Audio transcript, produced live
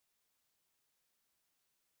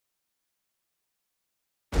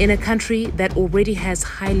in a country that already has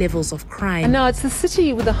high levels of crime. And now it's the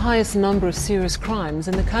city with the highest number of serious crimes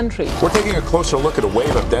in the country. We're taking a closer look at a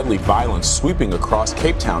wave of deadly violence sweeping across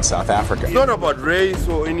Cape Town, South Africa. It's not about race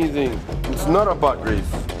or anything. It's not about race.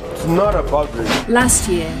 It's not about race. Last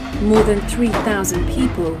year, more than 3,000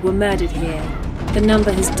 people were murdered here. The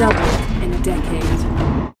number has doubled in a decade.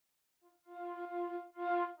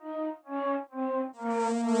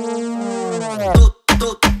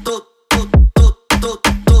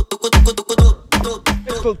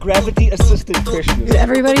 Gravity-assisted freshness.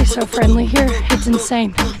 Everybody's so friendly here. It's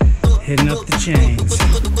insane. Hitting up the chains.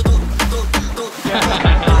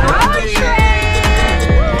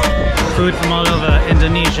 Food from all over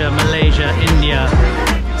Indonesia, Malaysia, India.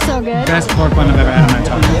 So good. Best pork bun I've ever had in my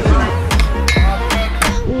tongue.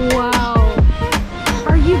 Wow.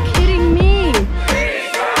 Are you kidding me?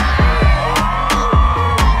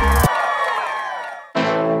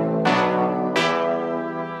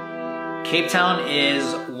 Cape Town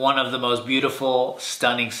is one of the most beautiful,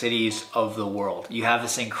 stunning cities of the world. You have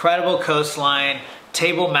this incredible coastline,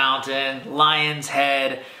 Table Mountain, Lion's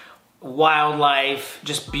Head, wildlife,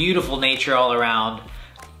 just beautiful nature all around.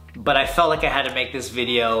 But I felt like I had to make this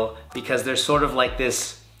video because there's sort of like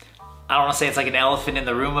this, I don't want to say it's like an elephant in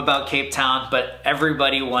the room about Cape Town, but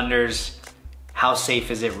everybody wonders how safe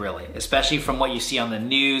is it really, especially from what you see on the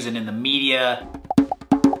news and in the media.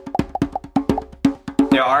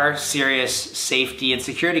 There are serious safety and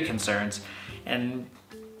security concerns. And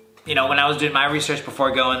you know, when I was doing my research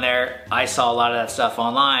before going there, I saw a lot of that stuff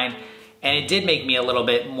online, and it did make me a little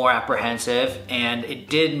bit more apprehensive, and it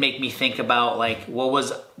did make me think about like, what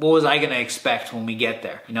was I gonna expect when we get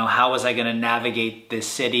there? You know, how was I gonna navigate this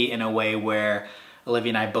city in a way where Olivia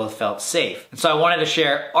and I both felt safe? And so I wanted to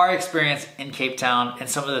share our experience in Cape Town and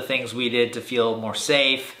some of the things we did to feel more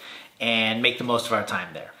safe and make the most of our time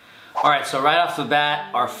there. All right, so right off the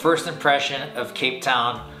bat, our first impression of Cape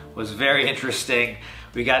Town was very interesting.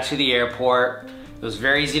 We got to the airport. It was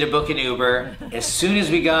very easy to book an Uber. As soon as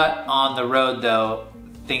we got on the road though,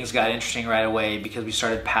 things got interesting right away because we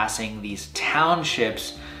started passing these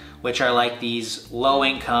townships, which are like these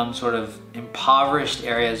low-income, sort of impoverished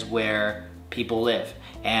areas where people live.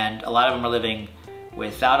 And a lot of them are living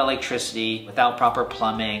without electricity, without proper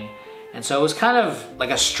plumbing. And so it was kind of like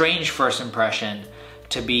a strange first impression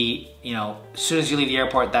to be, you know, as soon as you leave the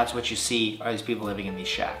airport, that's what you see are these people living in these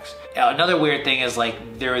shacks. Another weird thing is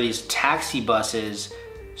like there are these taxi buses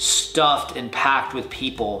stuffed and packed with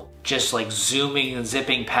people just like zooming and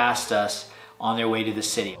zipping past us on their way to the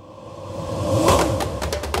city.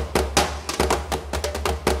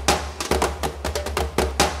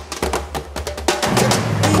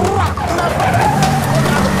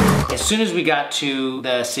 As soon as we got to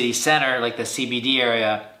the city center, like the CBD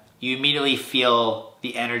area, you immediately feel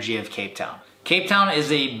the energy of Cape Town. Cape Town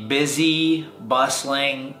is a busy,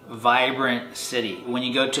 bustling, vibrant city. When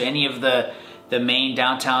you go to any of the main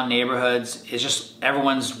downtown neighborhoods, it's just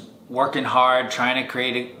everyone's working hard, trying to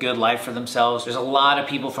create a good life for themselves. There's a lot of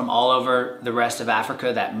people from all over the rest of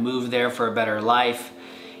Africa that move there for a better life.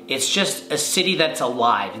 It's just a city that's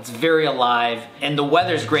alive. It's very alive, and the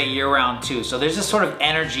weather's great year-round too. So there's this sort of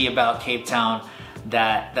energy about Cape Town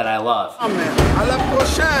that I love. Oh, man. I love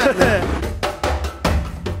Prochaine.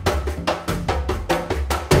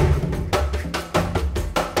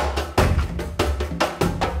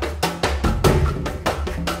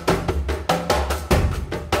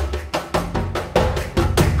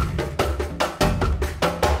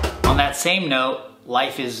 On that same note,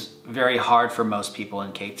 life is very hard for most people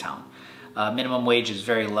in Cape Town. Minimum wage is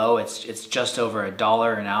very low. It's just over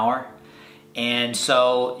 $1 an hour. And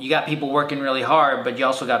so you got people working really hard, but you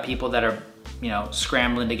also got people that are, you know,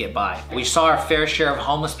 scrambling to get by. We saw our fair share of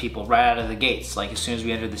homeless people right out of the gates. Like as soon as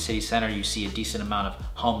we entered the city center, you see a decent amount of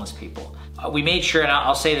homeless people. We made sure, and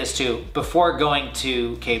I'll say this too, before going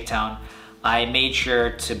to Cape Town, I made sure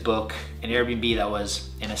to book an Airbnb that was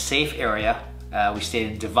in a safe area. We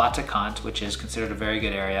stayed in Devatakant, which is considered a very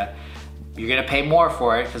good area. You're gonna pay more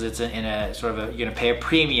for it because it's in a sort of you're gonna pay a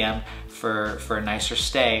premium for a nicer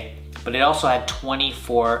stay, but it also had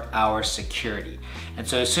 24-hour security. And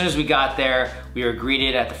so as soon as we got there, we were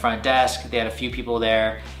greeted at the front desk. They had a few people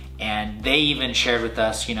there, and they even shared with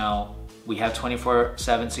us, you know, we have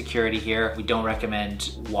 24/7 security here. We don't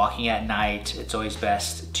recommend walking at night. It's always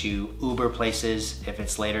best to Uber places if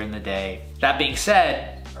it's later in the day. That being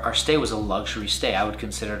said, our stay was a luxury stay. I would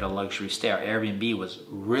consider it a luxury stay. Our Airbnb was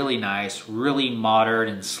really nice, really modern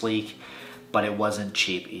and sleek, but it wasn't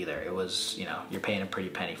cheap either. It was, you know, you're paying a pretty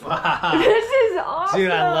penny for it. Wow. This is awesome.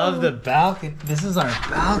 Dude, I love the balcony. This is our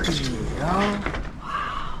balcony, yo.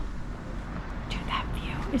 Wow. Dude, that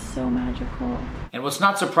view is so magical. And what's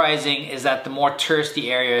not surprising is that the more touristy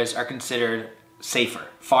areas are considered safer,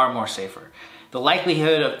 far more safer. The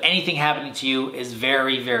likelihood of anything happening to you is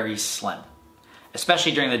very, very slim,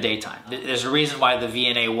 especially during the daytime. There's a reason why the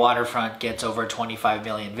V&A waterfront gets over 25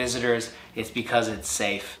 million visitors. It's because it's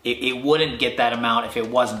safe. It wouldn't get that amount if it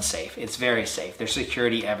wasn't safe. It's very safe. There's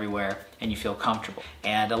security everywhere and you feel comfortable.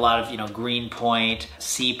 And a lot of, Green Point,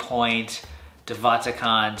 Sea Point,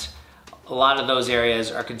 Devatakan, a lot of those areas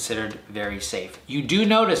are considered very safe. You do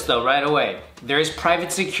notice though right away, there is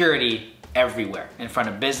private security everywhere. In front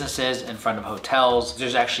of businesses, in front of hotels.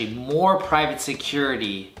 There's actually more private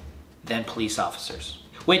security than police officers,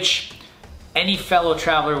 which any fellow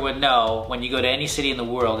traveler would know. When you go to any city in the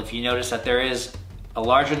world, if you notice that there is a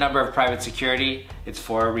larger number of private security, it's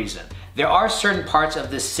for a reason. There are certain parts of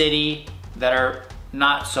the city that are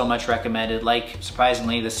not so much recommended, like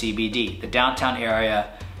surprisingly the CBD, the downtown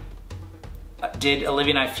area. Did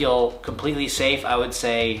Olivia and I feel completely safe? I would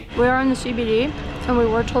say We are in the CBD, and we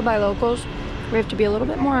were told by locals we have to be a little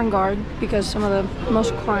bit more on guard because some of the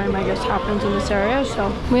most crime, I guess, happens in this area.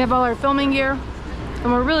 So we have all our filming gear,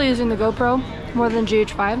 and we're really using the GoPro more than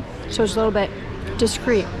GH5, so it's a little bit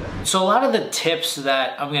discreet. So a lot of the tips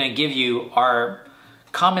that I'm gonna give you are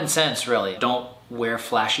common sense, really. Don't wear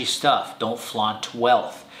flashy stuff. Don't flaunt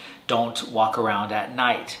wealth. Don't walk around at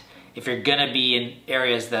night. If you're gonna be in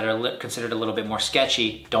areas that are considered a little bit more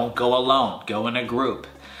sketchy, don't go alone, go in a group.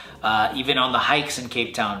 Even on the hikes in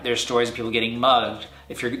Cape Town, there's stories of people getting mugged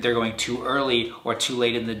if they're going too early or too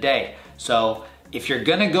late in the day. So if you're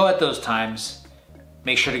gonna go at those times,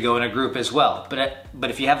 make sure to go in a group as well. But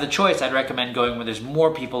if you have the choice, I'd recommend going where there's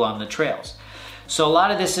more people on the trails. So a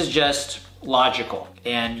lot of this is just logical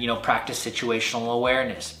and practice situational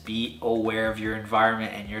awareness. Be aware of your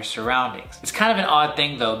environment and your surroundings. It's kind of an odd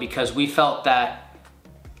thing though, because we felt that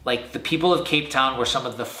the people of Cape Town were some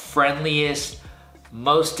of the friendliest,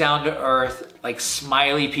 most down to earth,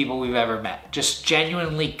 smiley people we've ever met. Just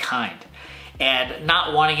genuinely kind and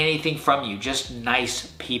not wanting anything from you, just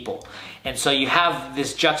nice people. And so you have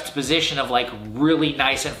this juxtaposition of really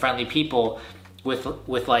nice and friendly people with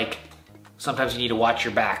sometimes you need to watch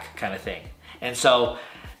your back kind of thing. And so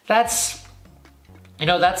that's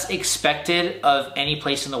expected of any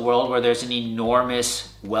place in the world where there's an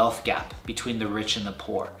enormous wealth gap between the rich and the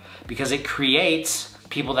poor, because it creates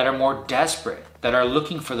people that are more desperate, that are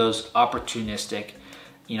looking for those opportunistic,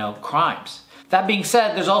 crimes. That being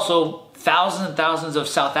said, there's also thousands and thousands of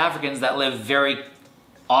South Africans that live very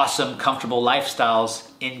awesome, comfortable lifestyles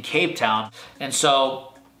in Cape Town. And so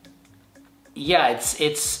yeah,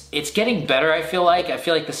 it's getting better, I feel like. I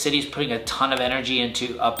feel like the city's putting a ton of energy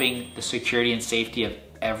into upping the security and safety of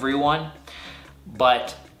everyone,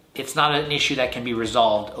 but it's not an issue that can be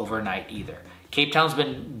resolved overnight either. Cape Town's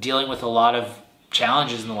been dealing with a lot of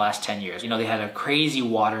challenges in the last 10 years. They had a crazy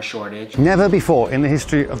water shortage. Never before in the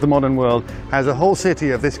history of the modern world has a whole city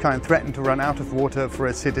of this kind threatened to run out of water for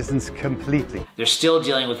its citizens completely. They're still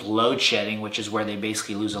dealing with load shedding, which is where they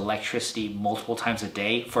basically lose electricity multiple times a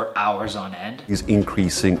day for hours on end. Is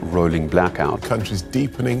increasing rolling blackout. The country's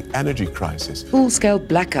deepening energy crisis. Full-scale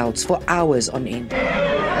blackouts for hours on end.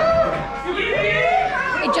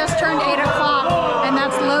 It just turned 8 o'clock, and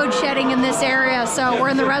that's load shedding in this area, so we're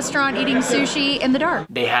in the restaurant eating sushi in the dark.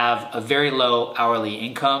 They have a very low hourly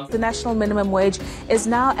income. The national minimum wage is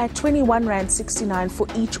now at 21 Rand 69 for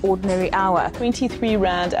each ordinary hour. 23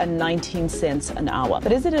 Rand and 19 cents an hour.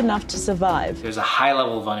 But is it enough to survive? There's a high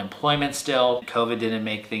level of unemployment still. COVID didn't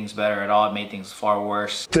make things better at all. It made things far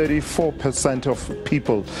worse. 34% of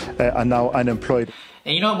people are now unemployed.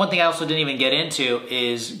 And one thing I also didn't even get into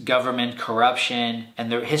is government corruption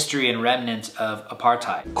and the history and remnants of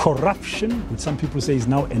apartheid. Corruption, which some people say is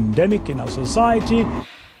now endemic in our society.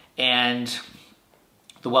 And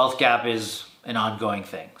the wealth gap is an ongoing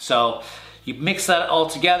thing. So you mix that all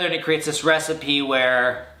together and it creates this recipe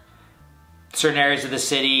where certain areas of the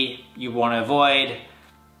city you want to avoid.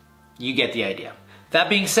 You get the idea. That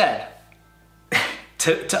being said,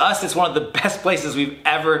 to us, it's one of the best places we've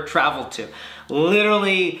ever traveled to.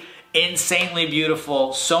 Literally insanely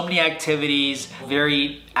beautiful, so many activities,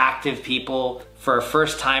 very active people. For a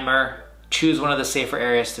first timer, choose one of the safer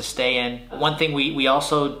areas to stay in. One thing we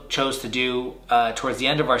also chose to do towards the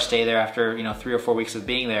end of our stay there, after 3 or 4 weeks of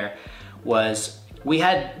being there, was we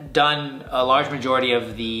had done a large majority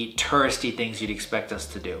of the touristy things you'd expect us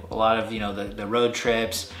to do. A lot of the road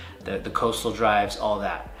trips, the coastal drives, all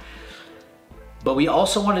that. But we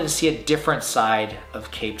also wanted to see a different side of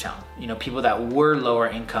Cape Town. People that were lower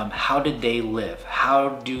income, how did they live? How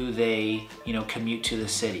do they, commute to the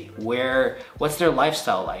city? What's their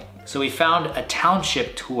lifestyle like? So we found a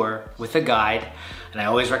township tour with a guide, and I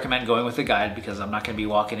always recommend going with a guide because I'm not gonna be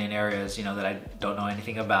walking in areas, you know, that I don't know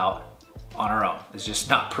anything about on our own. It's just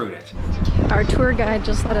not prudent. Our tour guide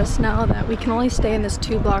just let us know that we can only stay in this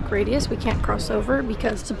 2-block radius. We can't cross over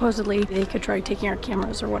because supposedly they could try taking our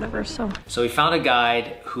cameras or whatever, so. So we found a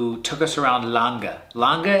guide who took us around Langa.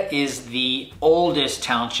 Langa is the oldest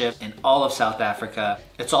township in all of South Africa.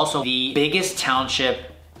 It's also the biggest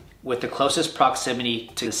township with the closest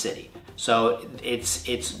proximity to the city. So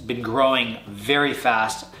it's been growing very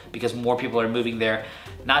fast because more people are moving there,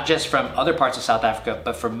 not just from other parts of South Africa,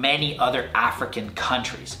 but from many other African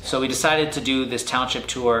countries. So we decided to do this township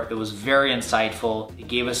tour. It was very insightful. It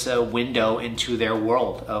gave us a window into their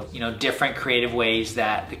world of, you know, different creative ways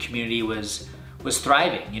that the community was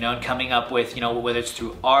thriving, you know, and coming up with, you know, whether it's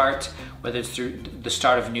through art, whether it's through the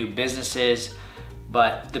start of new businesses,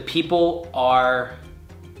 but the people are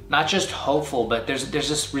not just hopeful, but there's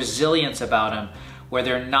this resilience about them where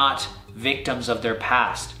they're not victims of their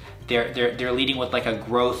past. They're leading with like a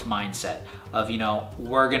growth mindset of, you know,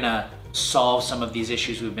 we're gonna solve some of these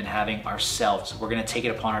issues we've been having ourselves. We're gonna take it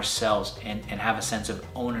upon ourselves and have a sense of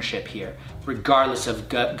ownership here, regardless of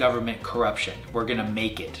government corruption. We're gonna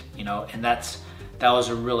make it, you know, and that was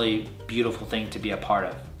a really beautiful thing to be a part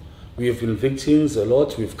of. We have been victims a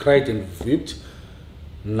lot. We've cried and wept.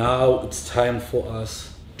 Now it's time for us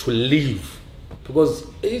to leave. Because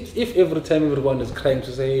if every time everyone is crying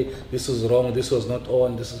to say, hey, this is wrong, this was not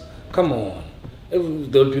on, this is, come on, there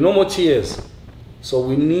will be no more tears. So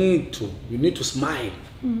we need to smile.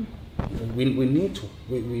 Mm. We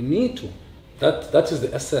need to. That is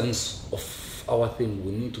the essence of our thing.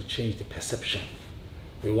 We need to change the perception.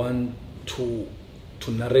 We want to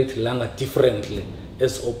narrate Langa differently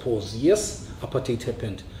as opposed. Yes, apartheid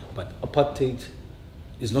happened, but apartheid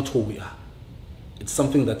is not who we are. It's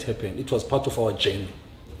something that happened. It was part of our journey.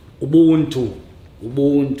 Ubuntu.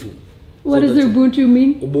 What does Ubuntu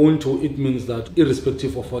mean? Ubuntu, it means that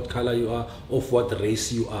irrespective of what color you are, of what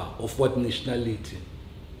race you are, of what nationality,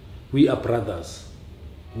 we are brothers.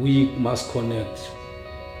 We must connect,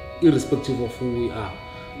 irrespective of who we are,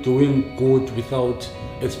 doing good without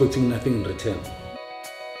expecting nothing in return.